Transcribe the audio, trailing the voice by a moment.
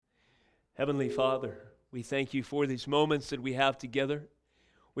Heavenly Father, we thank you for these moments that we have together.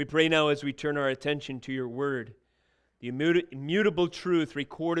 We pray now as we turn our attention to your word, the immutable truth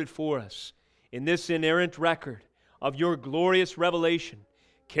recorded for us in this inerrant record of your glorious revelation,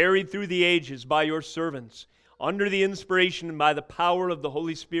 carried through the ages by your servants, under the inspiration and by the power of the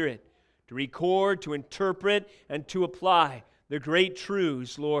Holy Spirit, to record, to interpret, and to apply the great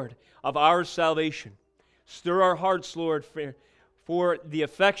truths, Lord, of our salvation. Stir our hearts, Lord, for the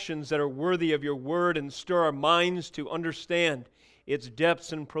affections that are worthy of your word, and stir our minds to understand its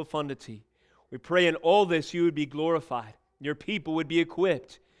depths and profundity. We pray in all this you would be glorified. Your people would be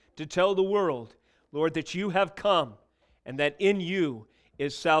equipped to tell the world, Lord, that you have come and that in you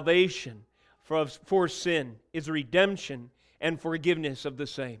is salvation for sin, is redemption and forgiveness of the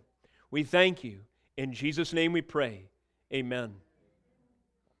same. We thank you. In Jesus' name we pray. Amen.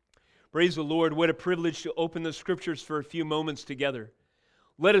 Praise the Lord. What a privilege to open the Scriptures for a few moments together.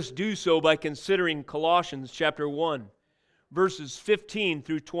 Let us do so by considering Colossians chapter 1, verses 15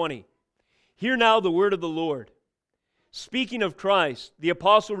 through 20. Hear now the word of the Lord. Speaking of Christ, the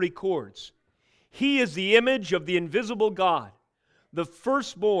apostle records, He is the image of the invisible God, the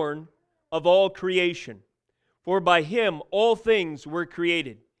firstborn of all creation. For by Him all things were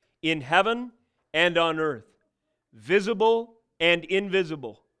created, in heaven and on earth, visible and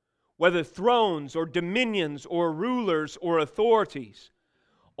invisible, whether thrones or dominions or rulers or authorities.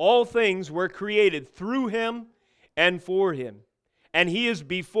 All things were created through Him and for Him. And He is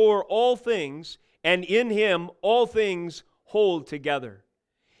before all things, and in Him all things hold together.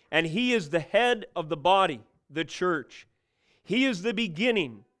 And He is the head of the body, the church. He is the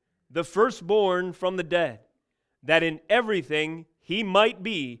beginning, the firstborn from the dead, that in everything He might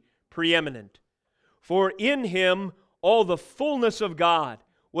be preeminent. For in Him all the fullness of God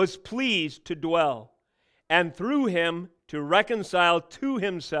was pleased to dwell, and through Him to reconcile to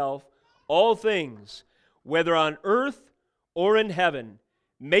Himself all things, whether on earth or in heaven,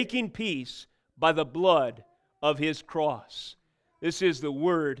 making peace by the blood of His cross. This is the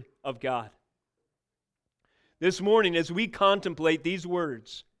Word of God. This morning, as we contemplate these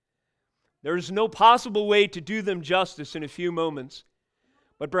words, there is no possible way to do them justice in a few moments,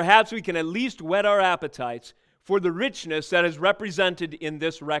 but perhaps we can at least whet our appetites for the richness that is represented in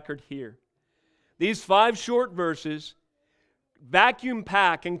this record here. These 5 short verses vacuum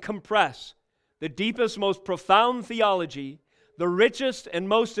pack and compress the deepest, most profound theology, the richest and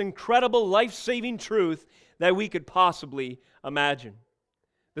most incredible life-saving truth that we could possibly imagine.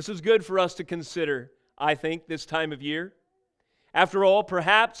 This is good for us to consider, I think, this time of year. After all,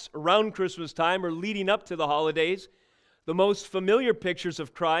 perhaps around Christmas time or leading up to the holidays, the most familiar pictures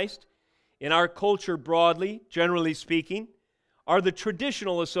of Christ in our culture broadly, generally speaking, are the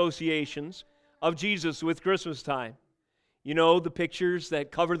traditional associations of Jesus with Christmas time. You know, the pictures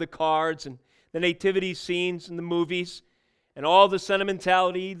that cover the cards and the nativity scenes in the movies, and all the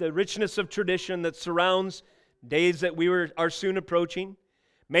sentimentality, the richness of tradition that surrounds days that are soon approaching.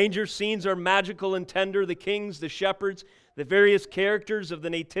 Manger scenes are magical and tender. The kings, the shepherds, the various characters of the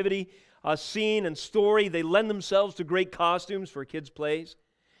nativity scene and story, they lend themselves to great costumes for kids' plays.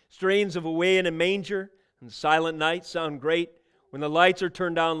 Strains of Away in a Manger and Silent Night sound great when the lights are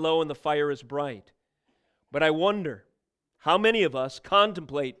turned down low and the fire is bright. But I wonder how many of us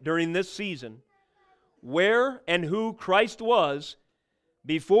contemplate during this season where and who Christ was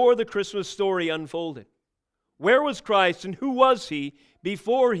before the Christmas story unfolded. Where was Christ and who was He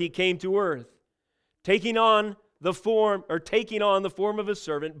before He came to earth, taking on the form of a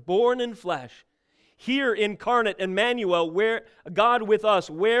servant, born in flesh? Here incarnate Emmanuel, where God with us,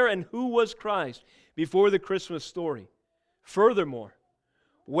 where and who was Christ before the Christmas story? Furthermore,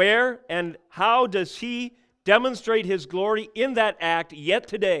 where and how does He demonstrate His glory in that act yet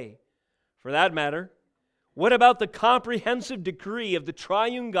today? For that matter, what about the comprehensive decree of the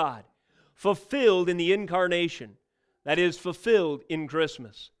Triune God fulfilled in the incarnation, that is, fulfilled in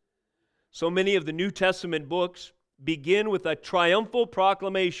Christmas? So many of the New Testament books begin with a triumphal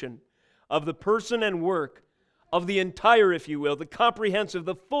proclamation of the person and work of the entire, if you will, the comprehensive,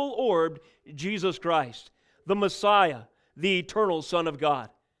 the full orbed Jesus Christ, the Messiah, the eternal Son of God.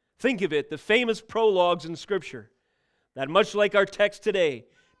 Think of it, the famous prologues in Scripture that, much like our text today,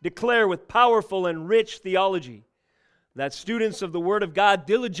 declare with powerful and rich theology that students of the Word of God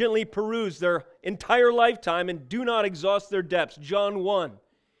diligently peruse their entire lifetime and do not exhaust their depths. John 1,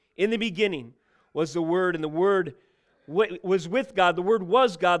 in the beginning was the Word, and the Word was with God, the Word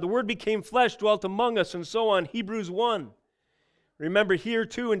was God, the Word became flesh, dwelt among us, and so on. Hebrews 1. Remember here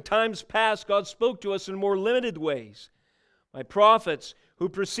too, in times past, God spoke to us in more limited ways by prophets who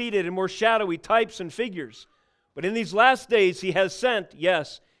preceded in more shadowy types and figures. But in these last days, He has sent,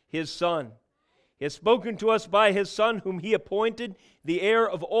 yes, His Son. He has spoken to us by His Son, whom He appointed the heir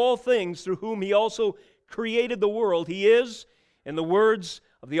of all things, through whom He also created the world. He is, in the words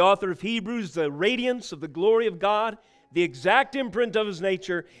of the author of Hebrews, the radiance of the glory of God, the exact imprint of His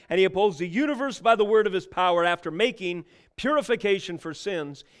nature, and He upholds the universe by the word of His power. After making purification for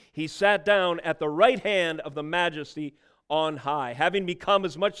sins, He sat down at the right hand of the Majesty on high, having become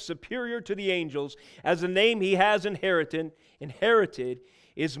as much superior to the angels as the name He has inherited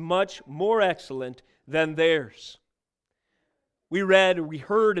is much more excellent than theirs. We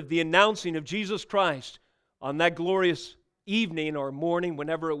heard of the announcing of Jesus Christ on that glorious evening or morning,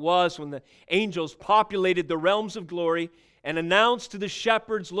 whenever it was, when the angels populated the realms of glory and announced to the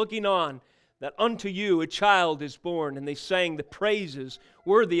shepherds looking on that unto you a child is born, and they sang the praises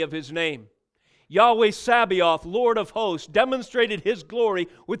worthy of His name. Yahweh Sabaoth, Lord of hosts, demonstrated His glory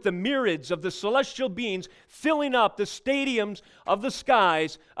with the myriads of the celestial beings filling up the stadiums of the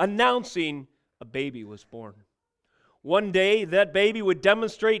skies, announcing a baby was born. One day, that baby would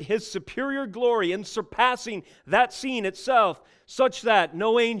demonstrate His superior glory in surpassing that scene itself, such that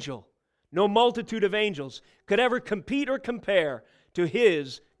no angel, no multitude of angels could ever compete or compare to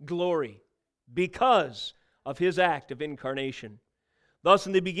His glory because of His act of incarnation. Thus,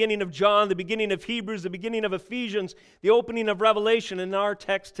 in the beginning of John, the beginning of Hebrews, the beginning of Ephesians, the opening of Revelation, in our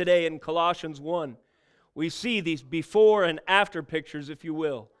text today in Colossians 1, we see these before and after pictures, if you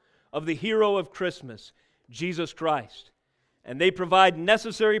will, of the hero of Christmas, Jesus Christ. And they provide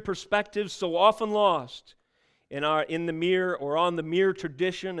necessary perspectives so often lost in the mere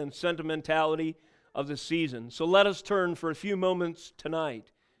tradition and sentimentality of the season. So let us turn for a few moments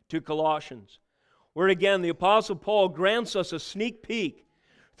tonight to Colossians, where again the Apostle Paul grants us a sneak peek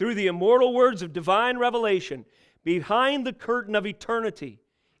through the immortal words of divine revelation behind the curtain of eternity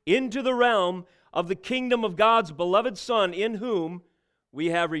into the realm of the kingdom of God's beloved Son, in whom we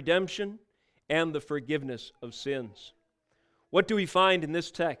have redemption and the forgiveness of sins. What do we find in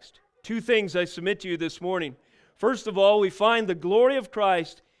this text? Two things I submit to you this morning. First of all, we find the glory of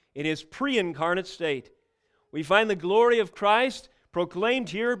Christ in His pre-incarnate state. We find the glory of Christ proclaimed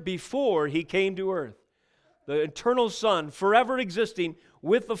here before He came to earth. The eternal Son, forever existing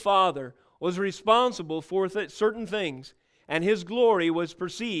with the Father, was responsible for certain things, and His glory was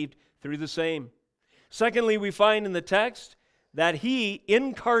perceived through the same. Secondly, we find in the text that He,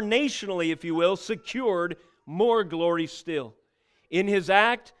 incarnationally, if you will, secured more glory still in His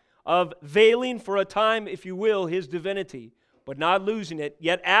act of veiling for a time, if you will, His divinity, but not losing it,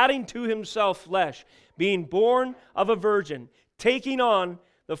 yet adding to Himself flesh, being born of a virgin, taking on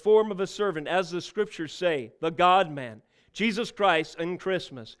the form of a servant, as the Scriptures say, the God-man, Jesus Christ in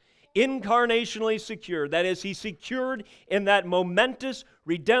Christmas, incarnationally secured. That is, He secured in that momentous,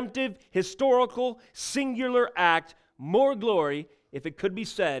 redemptive, historical, singular act more glory, if it could be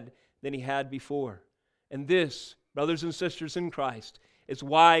said, than He had before. And this, brothers and sisters in Christ, is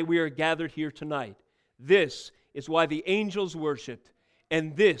why we are gathered here tonight. This is why the angels worshiped,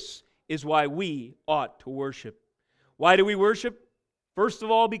 and this is why we ought to worship. Why do we worship? First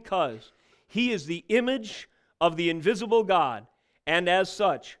of all, because He is the image of the invisible God, and as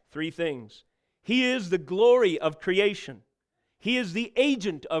such, three things. He is the glory of creation. He is the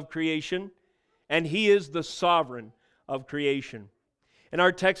agent of creation, and He is the sovereign of creation. In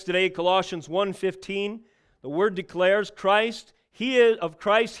our text today, Colossians 1:15, the Word declares He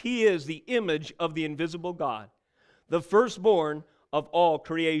is the image of the invisible God, the firstborn of all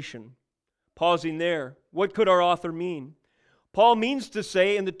creation. Pausing there, what could our author mean? Paul means to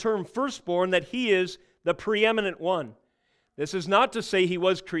say in the term firstborn that He is the preeminent one. This is not to say He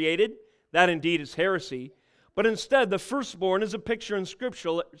was created, that indeed is heresy, but instead the firstborn is a picture in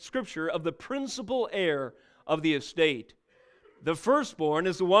Scripture of the principal heir of the estate. The firstborn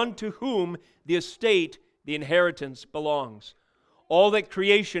is the one to whom the estate, the inheritance, belongs. All that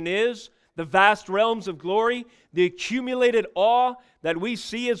creation is, the vast realms of glory, the accumulated awe that we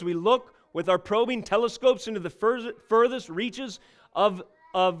see as we look with our probing telescopes into the furthest reaches of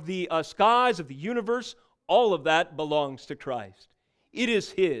the skies of the universe, all of that belongs to Christ. It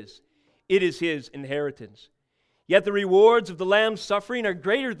is His. It is His inheritance. Yet the rewards of the Lamb's suffering are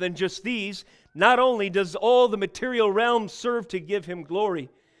greater than just these. Not only does all the material realm serve to give Him glory,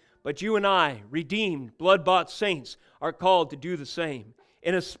 but you and I, redeemed, blood-bought saints, are called to do the same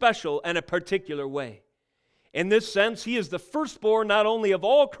in a special and a particular way. In this sense, He is the firstborn not only of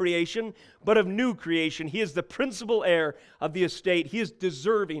all creation, but of new creation. He is the principal heir of the estate. He is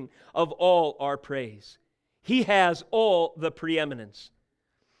deserving of all our praise. He has all the preeminence.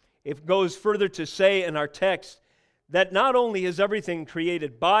 It goes further to say in our text that not only is everything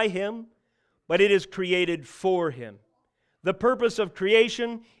created by Him, but it is created for Him. The purpose of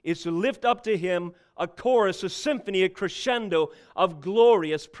creation is to lift up to Him a chorus, a symphony, a crescendo of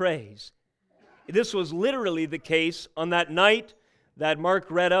glorious praise. This was literally the case on that night that Mark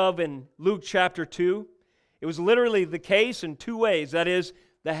read of in Luke chapter 2. It was literally the case in two ways. That is,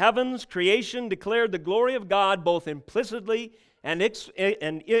 the heavens, creation, declared the glory of God both implicitly and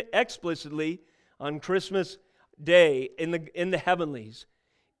explicitly on Christmas Day in the heavenlies.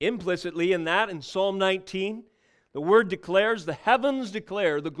 Implicitly in that, in Psalm 19, the word declares, the heavens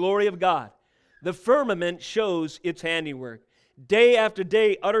declare the glory of God. The firmament shows its handiwork. Day after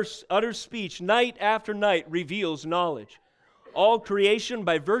day utters speech. Night after night reveals knowledge. All creation,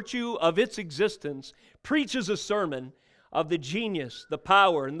 by virtue of its existence, preaches a sermon of the genius, the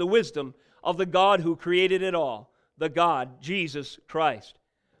power, and the wisdom of the God who created it all, the God, Jesus Christ.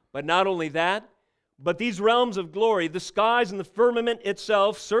 But not only that, but these realms of glory, the skies and the firmament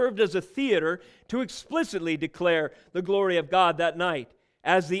itself, served as a theater to explicitly declare the glory of God that night,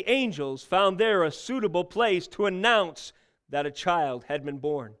 as the angels found there a suitable place to announce that a child had been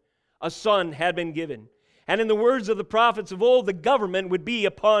born, a son had been given. And in the words of the prophets of old, the government would be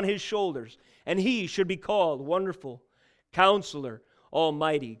upon his shoulders, and he should be called Wonderful, Counselor,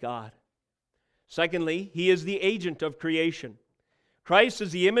 Almighty God. Secondly, he is the agent of creation. Christ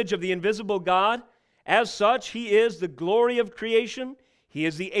is the image of the invisible God. As such, he is the glory of creation. He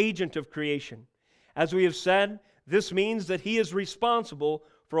is the agent of creation. As we have said, this means that he is responsible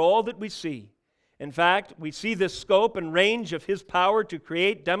for all that we see. In fact, we see this scope and range of his power to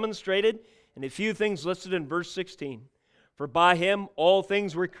create demonstrated in a few things listed in verse 16. For by him all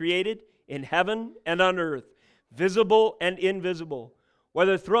things were created in heaven and on earth, visible and invisible.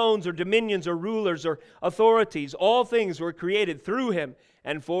 Whether thrones or dominions or rulers or authorities, all things were created through him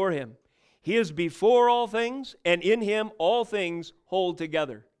and for him. He is before all things, and in him all things hold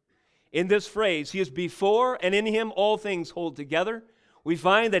together. In this phrase, he is before, and in him all things hold together, we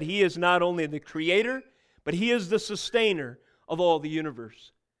find that he is not only the creator, but he is the sustainer of all the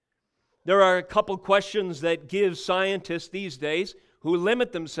universe. There are a couple questions that give scientists these days, who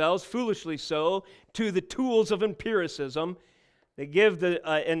limit themselves, foolishly so, to the tools of empiricism. They give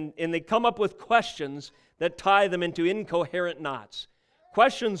and they come up with questions that tie them into incoherent knots.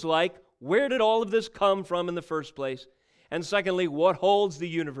 Questions like, where did all of this come from in the first place? And secondly, what holds the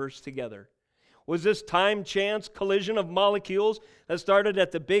universe together? Was this time-chance collision of molecules that started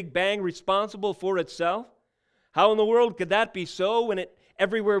at the Big Bang responsible for itself? How in the world could that be so when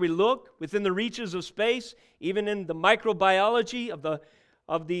everywhere we look, within the reaches of space, even in the microbiology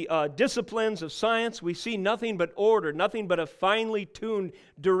of the disciplines of science, we see nothing but order, nothing but a finely tuned,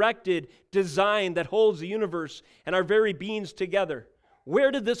 directed design that holds the universe and our very beings together?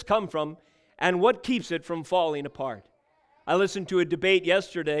 Where did this come from, and what keeps it from falling apart? I listened to a debate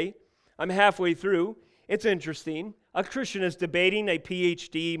yesterday. I'm halfway through. It's interesting. A Christian is debating a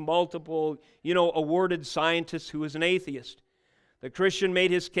PhD, multiple, awarded scientist who is an atheist. The Christian made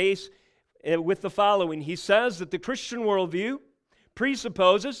his case with the following. He says that the Christian worldview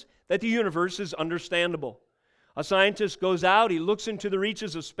presupposes that the universe is understandable. A scientist goes out, he looks into the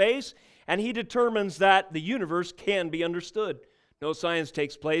reaches of space, and he determines that the universe can be understood. No science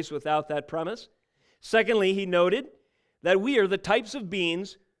takes place without that premise. Secondly, he noted that we are the types of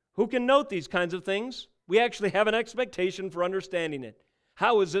beings who can note these kinds of things. We actually have an expectation for understanding it.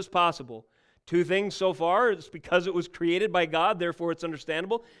 How is this possible? Two things so far. It's because it was created by God, therefore it's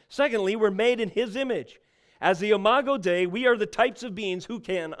understandable. Secondly, we're made in his image. As the Imago Dei, we are the types of beings who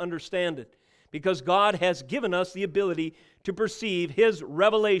can understand it, because God has given us the ability to perceive his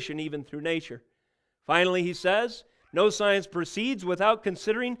revelation even through nature. Finally, he says, no science proceeds without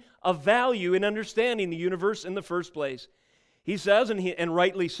considering a value in understanding the universe in the first place. He says, and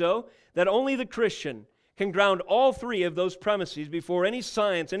rightly so, that only the Christian can ground all three of those premises before any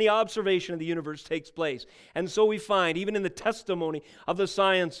science, any observation of the universe takes place. And so we find, even in the testimony of the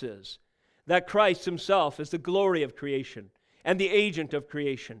sciences, that Christ himself is the glory of creation and the agent of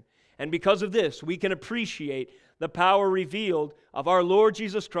creation. And because of this, we can appreciate the power revealed of our Lord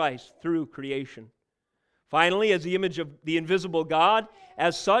Jesus Christ through creation. Finally, as the image of the invisible God,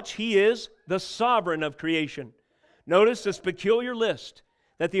 as such, he is the sovereign of creation. Notice this peculiar list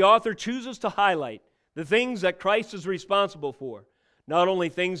that the author chooses to highlight, the things that Christ is responsible for. Not only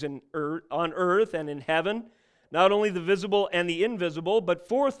things on earth and in heaven, not only the visible and the invisible, but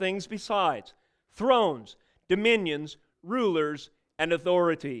four things besides: thrones, dominions, rulers, and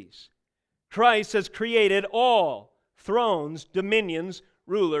authorities. Christ has created all thrones, dominions,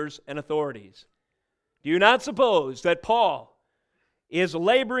 rulers, and authorities. Do you not suppose that Paul is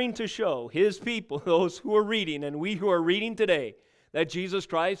laboring to show his people, those who are reading, and we who are reading today, that Jesus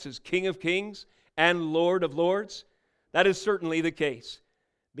Christ is King of kings and Lord of lords? That is certainly the case.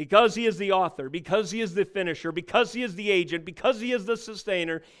 Because He is the author, because He is the finisher, because He is the agent, because He is the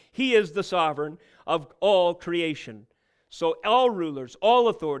sustainer, He is the sovereign of all creation. So all rulers, all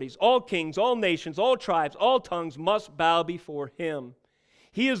authorities, all kings, all nations, all tribes, all tongues must bow before Him.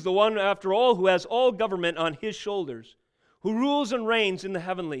 He is the one, after all, who has all government on His shoulders, who rules and reigns in the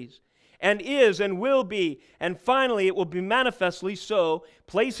heavenlies, and is and will be, and finally it will be manifestly so,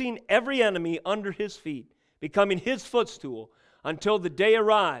 placing every enemy under His feet, becoming His footstool, until the day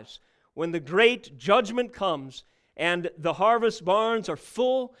arrives when the great judgment comes and the harvest barns are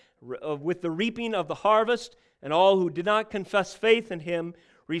full with the reaping of the harvest, and all who did not confess faith in Him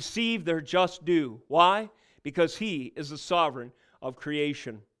receive their just due. Why? Because He is the sovereign of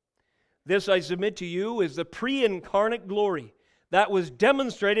creation. This, I submit to you, is the pre-incarnate glory that was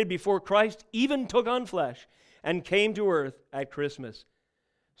demonstrated before Christ even took on flesh and came to earth at Christmas.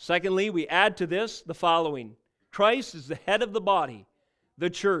 Secondly, we add to this the following. Christ is the head of the body, the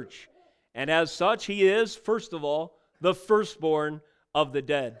church, and as such He is, first of all, the firstborn of the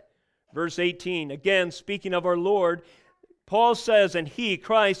dead. Verse 18, again, speaking of our Lord, Paul says, and He,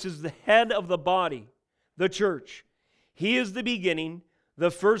 Christ, is the head of the body, the church. He is the beginning,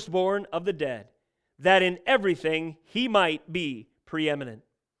 the firstborn of the dead, that in everything He might be preeminent.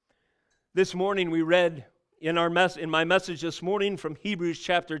 This morning we read in my message this morning from Hebrews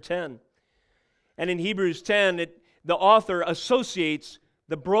chapter 10. And in Hebrews 10, the author associates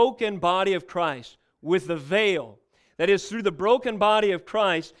the broken body of Christ with the veil. That is, through the broken body of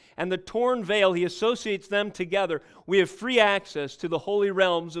Christ and the torn veil, he associates them together. We have free access to the holy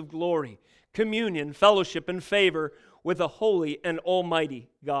realms of glory, communion, fellowship, and favor with a holy and almighty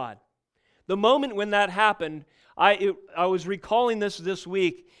God. The moment when that happened, I was recalling this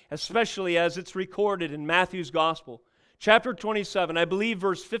week, especially as it's recorded in Matthew's Gospel. Chapter 27, I believe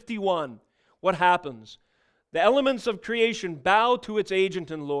verse 51, what happens? The elements of creation bow to its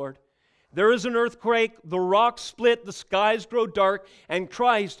agent and Lord. There is an earthquake, the rocks split, the skies grow dark, and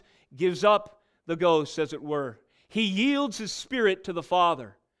Christ gives up the ghost, as it were. He yields His Spirit to the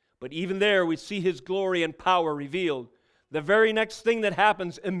Father. But even there we see His glory and power revealed. The very next thing that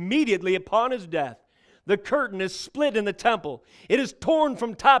happens immediately upon His death, the curtain is split in the temple. It is torn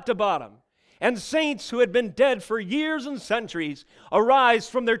from top to bottom. And saints who had been dead for years and centuries arise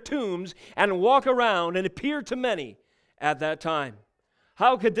from their tombs and walk around and appear to many at that time.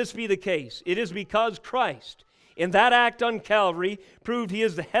 How could this be the case? It is because Christ, in that act on Calvary, proved He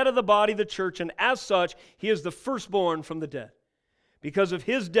is the head of the body, the church, and as such, He is the firstborn from the dead. Because of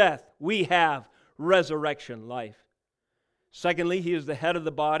His death, we have resurrection life. Secondly, He is the head of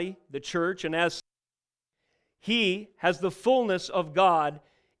the body, the church, and as He has the fullness of God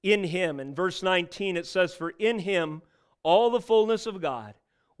in Him. In verse 19 it says, for in Him all the fullness of God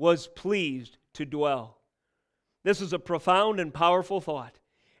was pleased to dwell. This is a profound and powerful thought.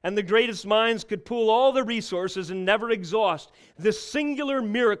 And the greatest minds could pool all the resources and never exhaust this singular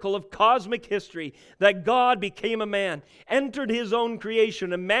miracle of cosmic history that God became a man, entered His own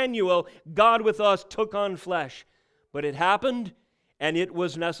creation. Emmanuel, God with us, took on flesh. But it happened, and it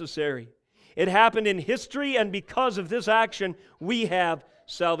was necessary. It happened in history, and because of this action, we have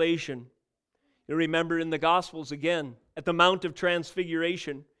salvation. You remember in the Gospels again, at the Mount of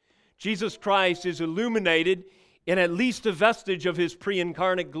Transfiguration, Jesus Christ is illuminated in at least a vestige of His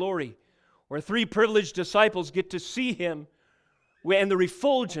pre-incarnate glory, where three privileged disciples get to see Him, and the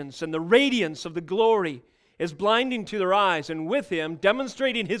refulgence and the radiance of the glory is blinding to their eyes, and with Him,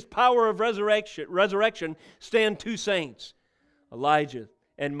 demonstrating His power of resurrection, stand two saints, Elijah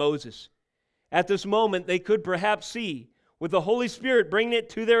and Moses. At this moment, they could perhaps see, with the Holy Spirit bringing it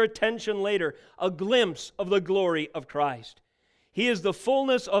to their attention later, a glimpse of the glory of Christ. He is the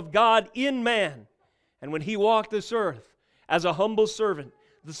fullness of God in man. And when He walked this earth as a humble servant,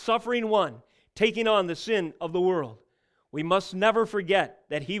 the suffering one, taking on the sin of the world, we must never forget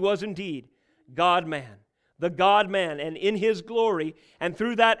that He was indeed God-man, the God-man, and in His glory, and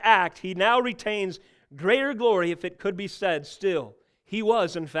through that act, He now retains greater glory, if it could be said still. He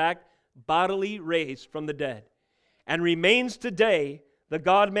was, in fact, bodily raised from the dead, and remains today the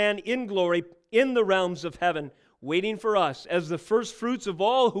God-man in glory in the realms of heaven, waiting for us as the first fruits of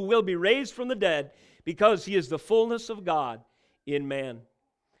all who will be raised from the dead, because He is the fullness of God in man.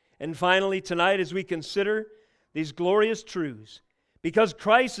 And finally, tonight, as we consider these glorious truths, because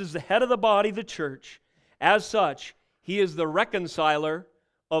Christ is the head of the body, the church, as such, He is the reconciler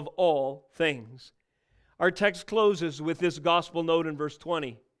of all things. Our text closes with this gospel note in verse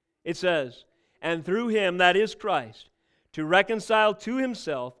 20. It says, and through Him, that is Christ, to reconcile to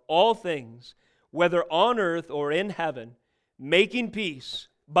Himself all things, whether on earth or in heaven, making peace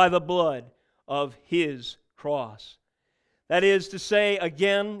by the blood of His cross. That is to say,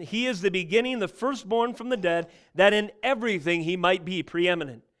 again, He is the beginning, the firstborn from the dead, that in everything He might be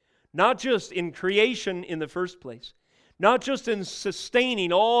preeminent. Not just in creation in the first place, not just in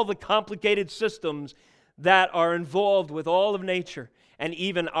sustaining all the complicated systems that are involved with all of nature and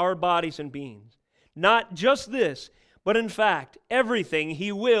even our bodies and beings. Not just this, but in fact, everything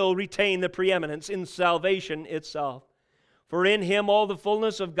He will retain the preeminence in salvation itself. For in Him all the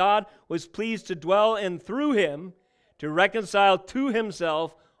fullness of God was pleased to dwell, and through Him to reconcile to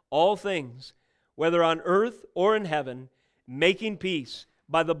Himself all things, whether on earth or in heaven, making peace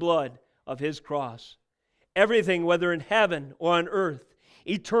by the blood of His cross. Everything, whether in heaven or on earth,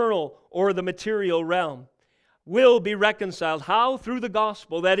 eternal or the material realm, will be reconciled. How? Through the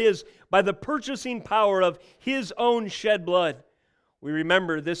gospel, that is, by the purchasing power of His own shed blood. We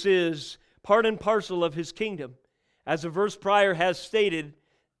remember this is part and parcel of His kingdom. As the verse prior has stated,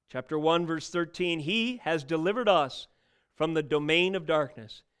 chapter 1, verse 13, He has delivered us from the domain of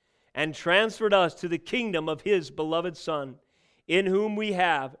darkness and transferred us to the kingdom of His beloved Son, in whom we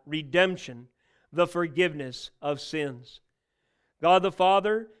have redemption, the forgiveness of sins. God the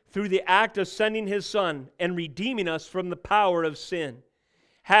Father, through the act of sending His Son and redeeming us from the power of sin,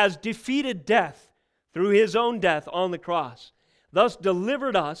 has defeated death through His own death on the cross, thus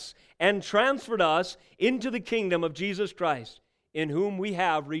delivered us and transferred us into the kingdom of Jesus Christ, in whom we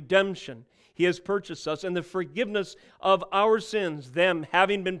have redemption. He has purchased us and the forgiveness of our sins, them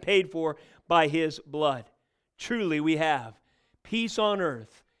having been paid for by His blood. Truly we have peace on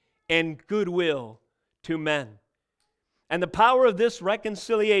earth and goodwill to men. And the power of this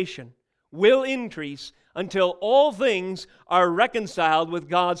reconciliation will increase until all things are reconciled with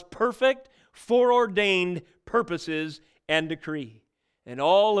God's perfect, foreordained purposes and decree. And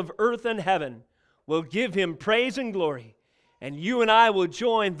all of earth and heaven will give Him praise and glory. And you and I will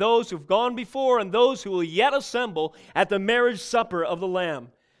join those who've gone before and those who will yet assemble at the marriage supper of the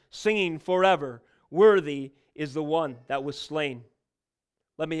Lamb, singing forever, "Worthy is the one that was slain."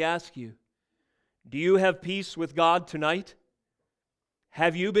 Let me ask you, do you have peace with God tonight?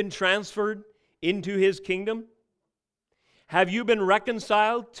 Have you been transferred into His kingdom? Have you been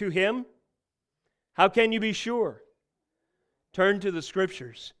reconciled to Him? How can you be sure? Turn to the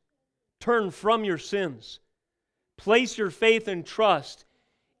Scriptures. Turn from your sins. Place your faith and trust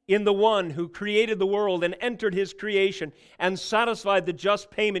in the one who created the world and entered His creation and satisfied the just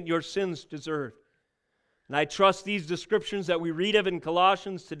payment your sins deserved. And I trust these descriptions that we read of in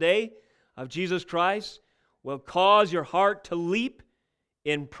Colossians today of Jesus Christ will cause your heart to leap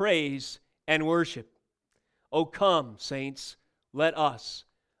in praise and worship. Oh, come, saints, let us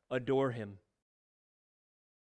adore Him.